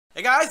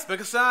Hey guys,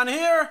 Mecha-san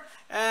here,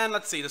 and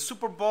let's see, the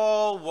Super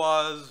Bowl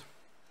was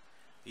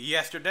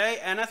yesterday,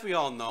 and as we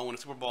all know, when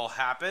the Super Bowl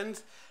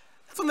happened,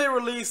 that's when they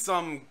released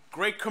some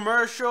great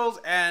commercials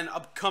and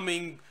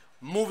upcoming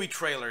movie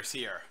trailers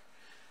here.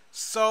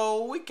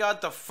 So we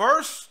got the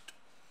first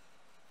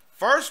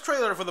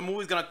trailer for the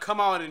movie's gonna come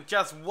out in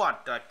just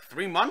what, like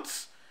 3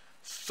 months?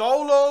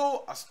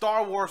 Solo, a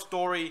Star Wars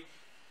story,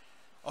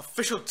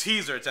 official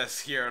teaser it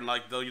says here in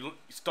like the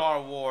Star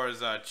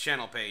Wars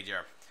channel page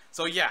here.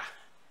 So yeah.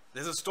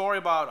 This is a story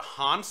about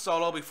Han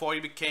Solo before he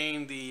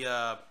became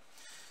the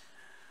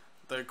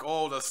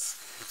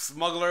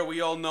smuggler we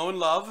all know and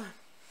love.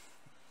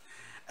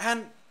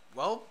 And,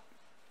 well,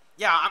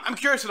 yeah, I'm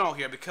curious to know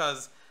here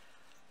because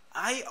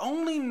I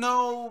only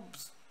know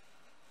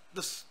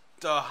the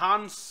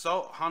Han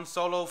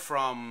Solo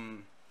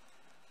from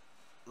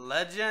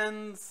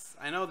Legends.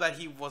 I know that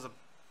he was a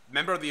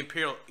member of the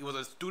he was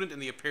a student in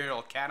the Imperial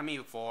Academy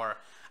before.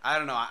 I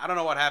don't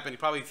know what happened. He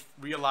probably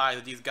realized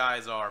that these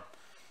guys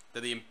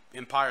that the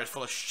Empire is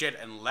full of shit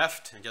and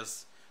left and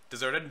just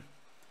deserted.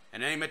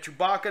 And then he met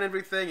Chewbacca and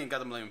everything and got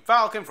the Millennium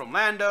Falcon from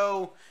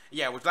Lando.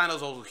 Yeah, which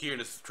Lando's also here in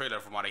this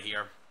trailer from what I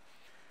hear.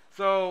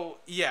 So,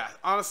 yeah,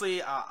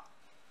 honestly, I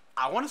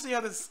want to see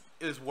how this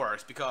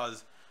works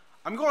because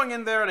I'm going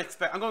in there and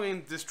I'm going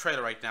in this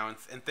trailer right now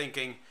and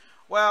thinking,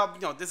 well,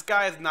 you know, this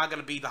guy is not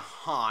going to be the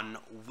Han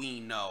we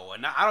know.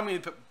 And I don't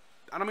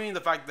mean the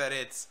fact that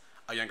it's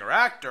a younger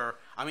actor.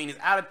 I mean his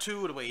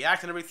attitude, the way he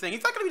acts and everything.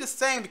 He's not going to be the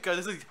same because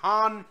this is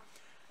Han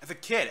as a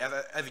kid,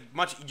 as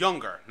much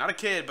younger. Not a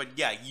kid, but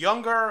yeah,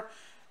 younger.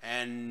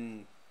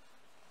 And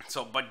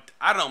so, but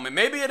I don't know.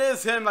 Maybe it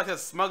is him like a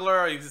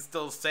smuggler. He's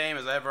still the same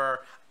as ever.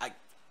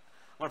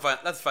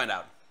 Let's find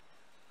out.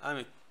 Let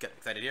me get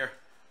excited here.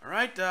 All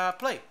right,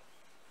 play.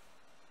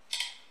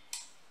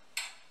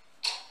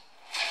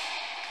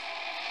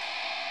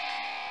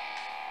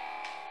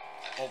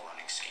 I've been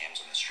running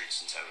scams on the street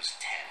since I was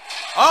 10.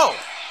 Oh!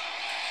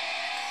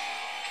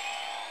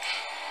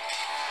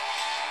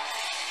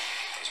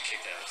 I was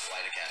kicked out of the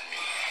flight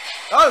academy.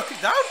 Oh, it's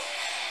kicked out?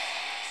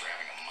 For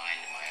having a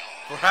mind of my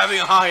own. For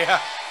having yeah.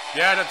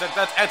 Yeah,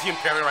 that's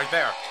anti-imperial right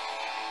there.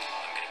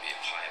 I'm gonna be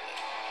a pilot.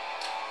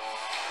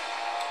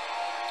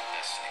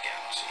 Best in the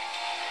galaxy.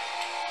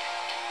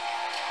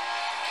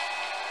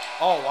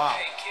 Oh, wow.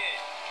 Hey,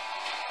 kid.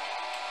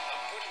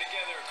 I'm putting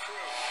together a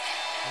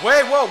crew.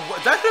 Wait, whoa,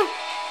 that who?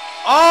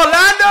 Oh,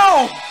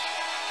 Lando!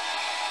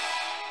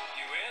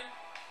 You in?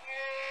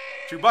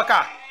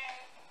 Chewbacca.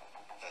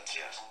 That's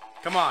yes.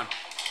 Come on.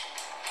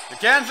 You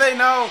can't say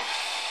no.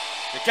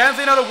 You can't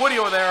say no to Woody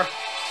over there.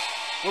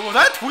 What was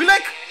that?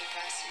 Twi'lek?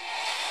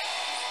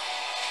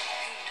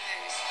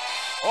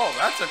 Oh,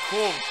 that's a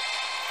cool...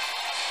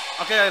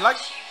 Okay, I like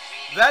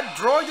that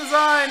droid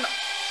design.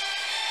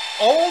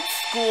 Old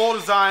school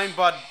design,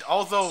 but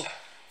also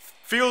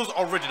feels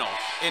original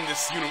in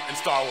this in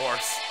Star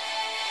Wars.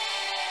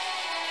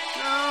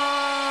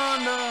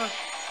 No.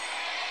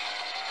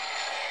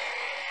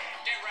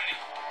 Get ready.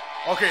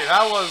 Okay,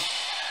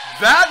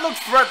 that looks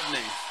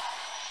threatening.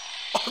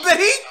 Oh, did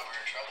he? I thought we were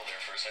in trouble there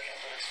for a second,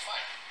 but it's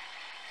fine.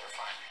 We're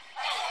fine.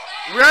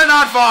 We're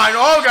not fine.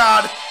 Oh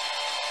God.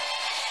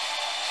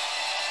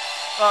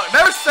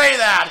 Never say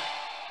that.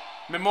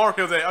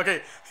 Memorial Day.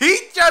 Okay,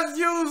 he just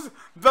used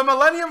the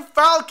Millennium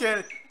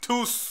Falcon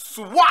to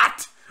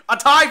swat a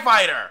TIE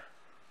fighter.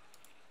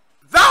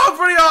 That was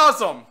pretty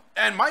awesome.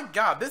 And my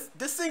God,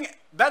 that scene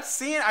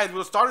with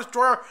the Star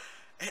Destroyer,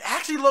 it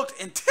actually looked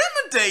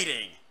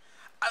intimidating.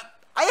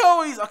 I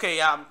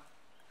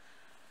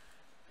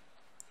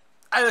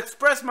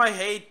express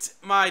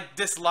my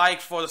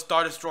dislike for the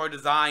Star Destroyer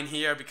design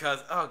here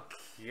because, oh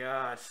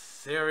God,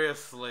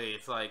 seriously,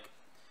 it's like,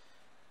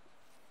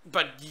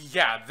 but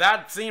yeah,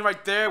 that scene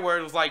right there where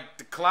it was like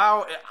the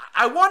cloud,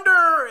 I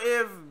wonder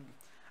if,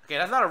 okay,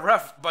 that's not a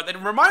ref, but it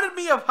reminded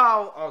me of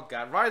how, oh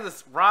God, Rise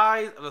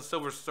of the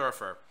Silver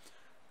Surfer,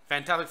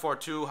 Fantastic Four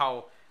 2,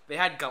 how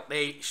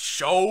they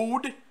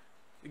showed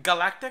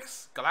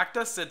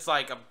Galactus, it's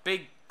like a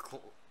big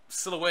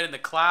silhouette in the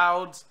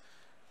clouds.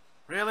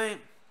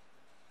 Really?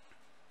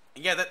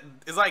 Yeah, that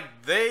it's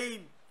like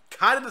they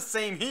kind of the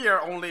same here,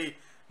 only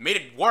made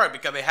it work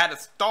because they had a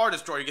Star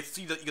Destroyer. You can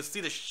see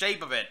the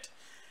shape of it,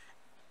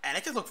 and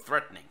it just looked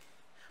threatening.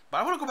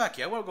 But I want to go back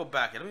here. Let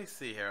me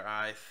see here.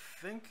 I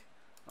think.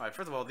 All right.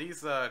 First of all,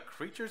 these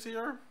creatures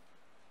here.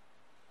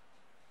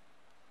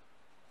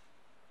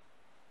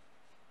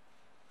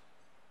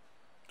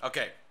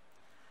 Okay.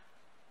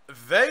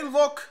 They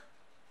look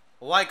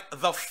like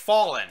the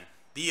Fallen,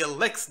 the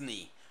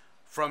Elixni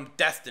from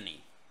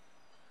Destiny.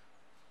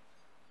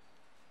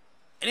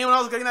 Anyone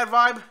else getting that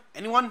vibe?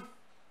 Anyone?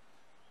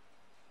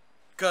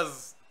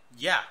 Because,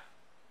 yeah.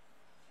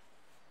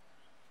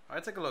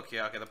 Alright, take a look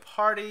here. Okay, the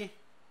party.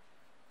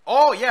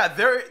 Oh, yeah,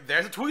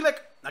 there's a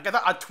Twi'lek. I got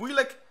a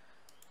Twi'lek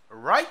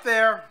right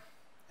there.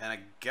 And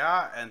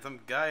some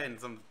guy in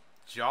some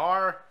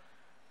jar.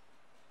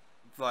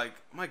 It's like,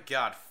 my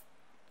God.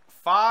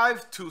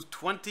 5 to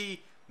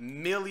 20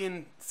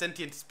 million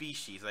sentient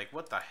species. Like,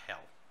 what the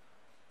hell?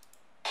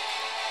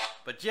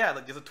 But yeah,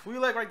 like there's a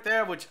Twi'lek right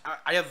there, which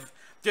I have.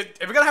 If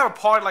you're gonna have a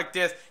party like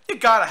this, you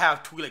gotta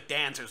have Twi'lek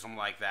dancers or something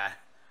like that.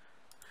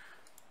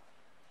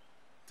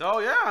 So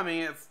yeah, I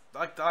mean, it's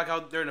like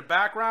how they're in the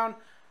background.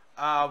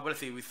 But let's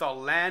see, we saw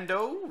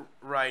Lando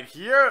right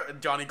here,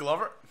 Johnny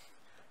Glover.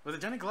 Was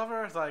it Johnny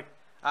Glover? It's like,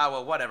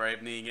 well, whatever. I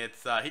mean,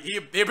 it's he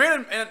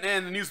appeared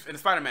in the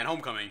Spider-Man: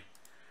 Homecoming,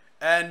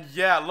 and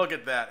yeah, look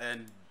at that.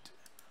 And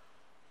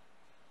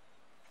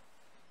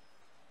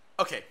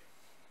okay,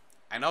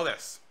 I know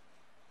this.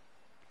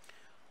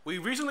 We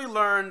recently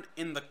learned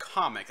in the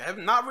comics. I have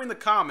not read the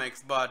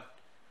comics, but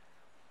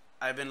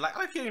I've been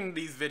liking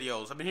these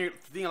videos. I've been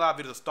seeing a lot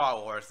of videos of Star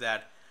Wars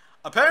that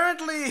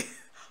apparently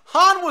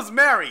Han was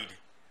married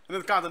in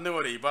this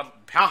continuity, but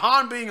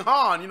Han being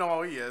Han, you know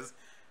how he is.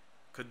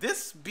 Could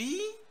this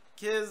be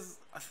his?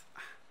 I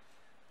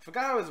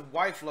forgot how his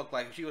wife looked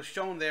like. She was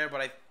shown there,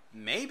 but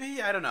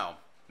maybe I don't know.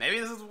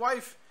 Maybe this is his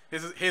wife.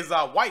 His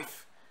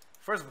wife,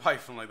 first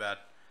wife, something like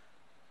that.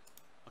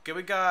 Okay,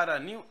 we got a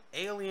new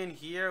alien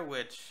here,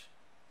 which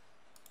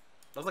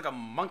looks like a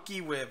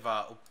monkey with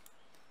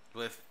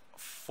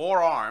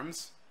 4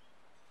 arms.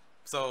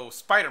 So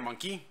Spider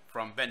Monkey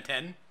from Ben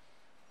 10.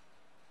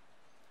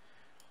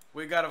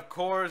 We got, of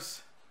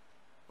course,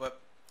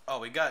 what? Oh,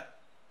 we got.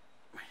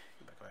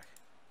 Go back.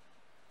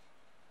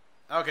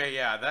 Okay,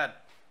 yeah,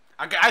 that.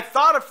 Okay, I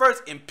thought at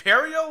first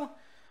Imperial,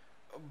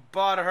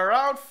 but her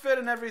outfit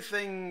and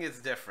everything is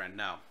different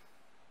now.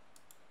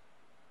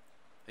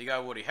 You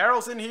got Woody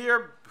Harrelson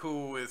here,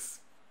 who is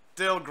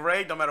still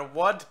great no matter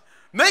what.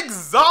 Make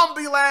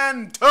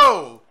Zombieland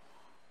 2!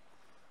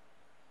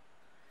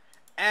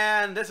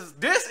 And this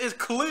is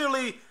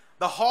clearly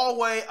the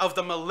hallway of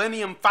the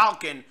Millennium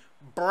Falcon,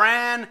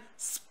 brand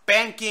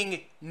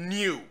spanking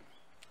new.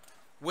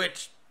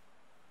 Which,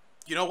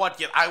 you know what?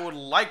 Yeah, I would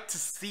like to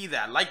see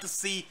that. I'd like to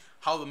see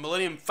how the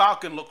Millennium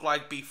Falcon looked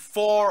like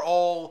before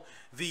all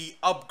the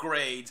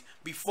upgrades,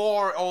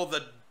 before all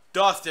the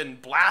dust and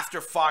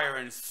blaster fire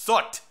and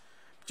soot.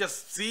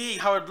 Just see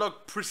how it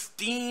looked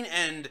pristine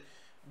and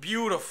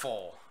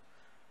beautiful.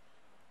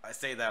 I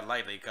say that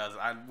lightly because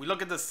we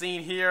look at the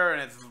scene here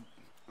and it's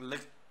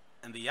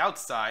and the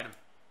outside.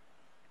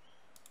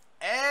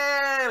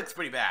 It looks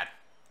pretty bad.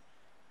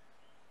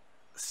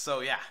 So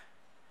yeah,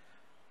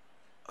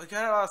 we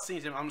got a lot of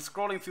scenes here. I'm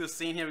scrolling through the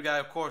scene here. We got,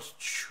 of course,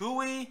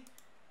 Chewie.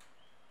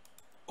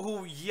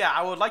 Oh yeah,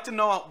 I would like to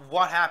know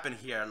what happened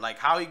here, like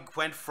how he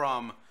went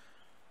from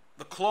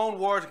the Clone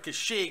Wars and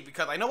Kashyyyk,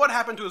 because I know what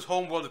happened to his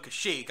homeworld of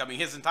Kashyyyk. I mean,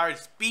 his entire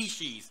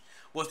species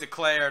was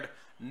declared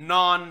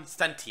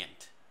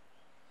non-sentient,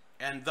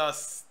 and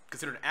thus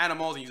considered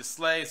animals and used to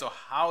slay. So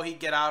how he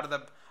get out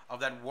of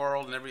that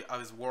world and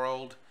his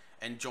world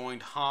and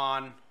joined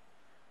Han?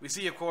 We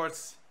see, of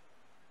course,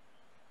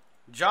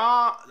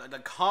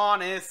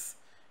 Han is.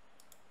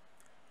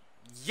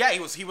 Yeah,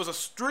 he was a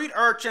street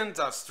urchin,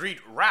 a street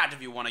rat,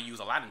 if you want to use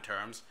Aladdin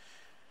terms.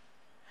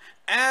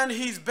 And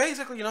he's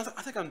basically, you know,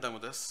 I think I'm done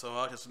with this, so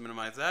I'll just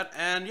minimize that.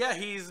 And yeah,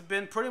 he's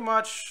been pretty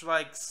much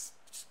like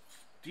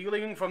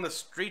stealing from the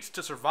streets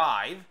to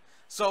survive.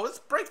 So this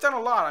breaks down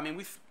a lot. I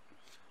mean,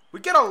 we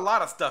get a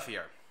lot of stuff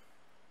here.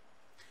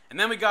 And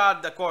then we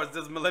got, of course,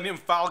 this Millennium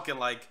Falcon,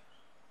 like,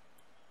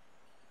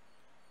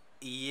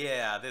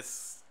 yeah,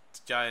 this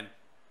giant,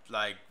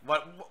 like,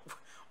 what,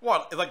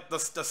 like the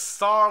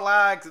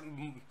Sarlacc,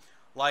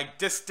 like,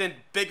 distant,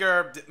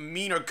 bigger,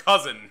 meaner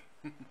cousin.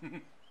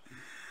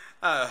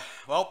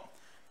 Well,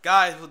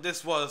 guys,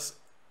 this was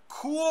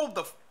cool.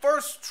 The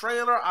first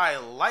trailer, I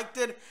liked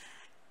it.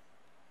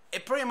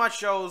 It pretty much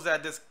shows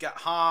that this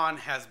Han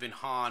has been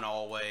Han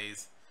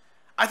always.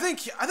 I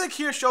think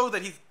here shows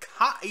that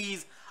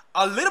he's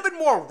a little bit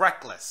more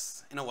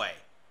reckless in a way,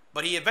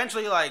 but he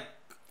eventually like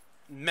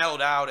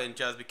mellowed out and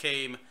just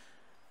became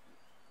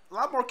a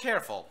lot more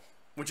careful,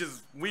 which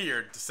is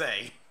weird to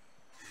say.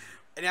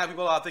 Anyhow,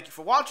 people, thank you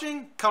for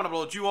watching. Comment down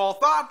below what you all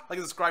thought. Like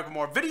and subscribe for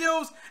more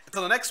videos.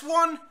 Until the next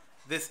one,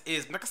 this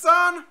is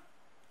Mecha-san,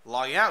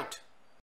 logging out.